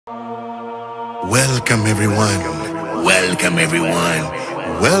Welcome everyone. Welcome everyone.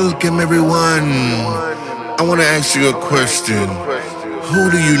 Welcome everyone. I want to ask you a question. Who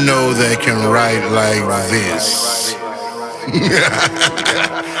do you know that can write like this?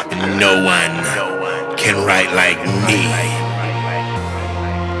 No one can write like me.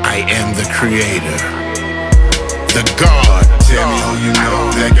 I am the creator, the God. Tell me who you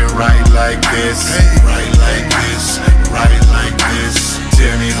know that can write like this. Write like this. Write like this.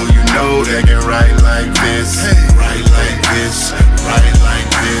 Tell me who you know that can write like this. Write like this. Write like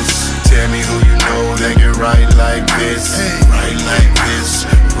this. Tell me who you know that can write like this. Write like this.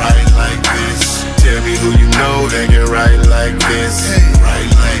 Write like this. Tell me who you know that can write like this.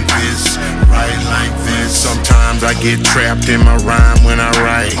 Write like this. Write like this. Sometimes I get trapped in my rhyme when I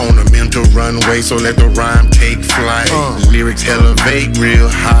write. On a mental runway, so let the rhyme take flight. Lyrics elevate real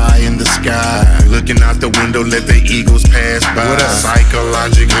high in the sky. Looking out the window, let the eagles pass by.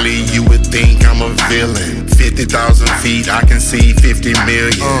 Psychologically, you would think I'm a villain. 50,000 feet, I can see 50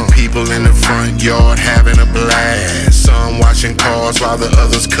 million. People in the front yard having a blast. Some washing cars while the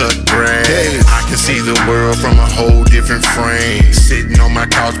others cut grass. I can see the world from a whole different frame. Sitting on my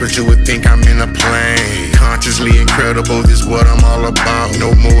couch, but you would think I'm in a plane. Consciously incredible, this what I'm all about.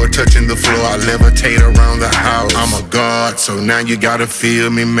 No more touching the floor, I levitate around the house. I'm a god, so now you gotta feel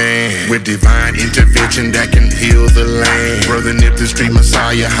me, man. With divine intervention that can heal the land. Brother Nip the street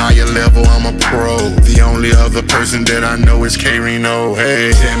messiah, higher level, I'm a pro. The only other person that I know is K-Reno.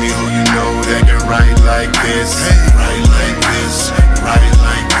 Hey, tell me who you know that can write like this. Write like this. Write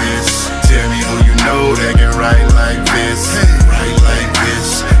like this. Tell me who you know that can write like this. Write like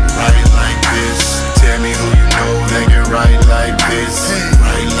this. Write like this. Tell me who you know that can write like this.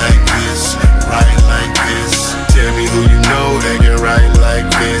 Write like this. Write like this. Tell me who you know that can write like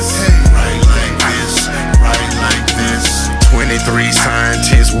this. Write like this. Write like this. 23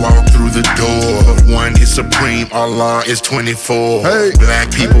 scientists walk through the door. One is supreme, Allah is 24.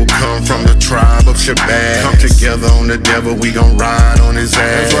 Black people come from the tribe of Shabazz. Come together on the devil, we gon' ride on his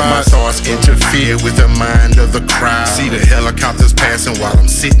ass. My thoughts interfere with the mind of the crowd. See the helicopters passing while I'm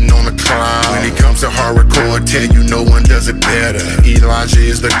sitting on a cloud. When it comes to hardcore, tell you no one does it better. Elijah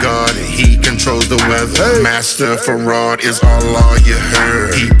is the God and he controls the weather. Master Farad is Allah, you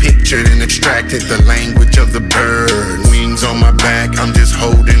heard. He pictured and extracted the language of the bird. Wings on my back, I'm just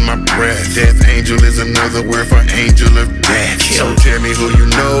holding my breath. Death angel is another word for angel of death. So tell me who you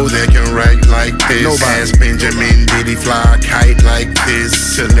know that can write like this. Ask Benjamin, did he fly a kite like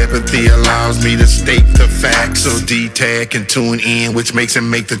this? Telepathy allows me to state the facts, so Detag can tune in, which makes him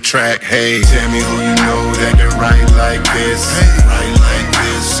make the track. Hey, tell me who you know that can write like this. Write like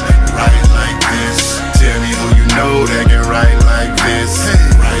this. Write like this. Tell me who you know that can write like this.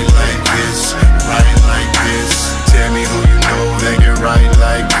 Write like this. Write like this. Tell me who you know that can write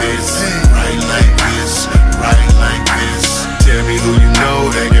like this. Write like this. Write like this. Tell me who you know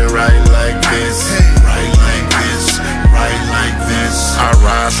that can write like this. Write like this. Write like this. I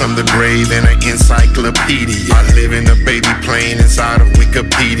rise from the grave in an encyclopedia. I live in a baby plane inside of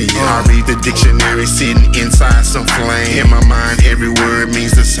Wikipedia. I read the dictionary sitting inside some flame. In my mind, every word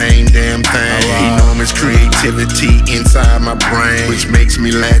means the same damn thing. Enormous creativity inside my brain, which makes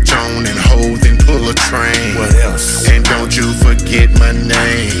me latch on and hold and pull a train. What else? And don't you forget my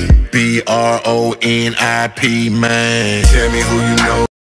name, B-R-O-N-I-P, man. Tell me who you know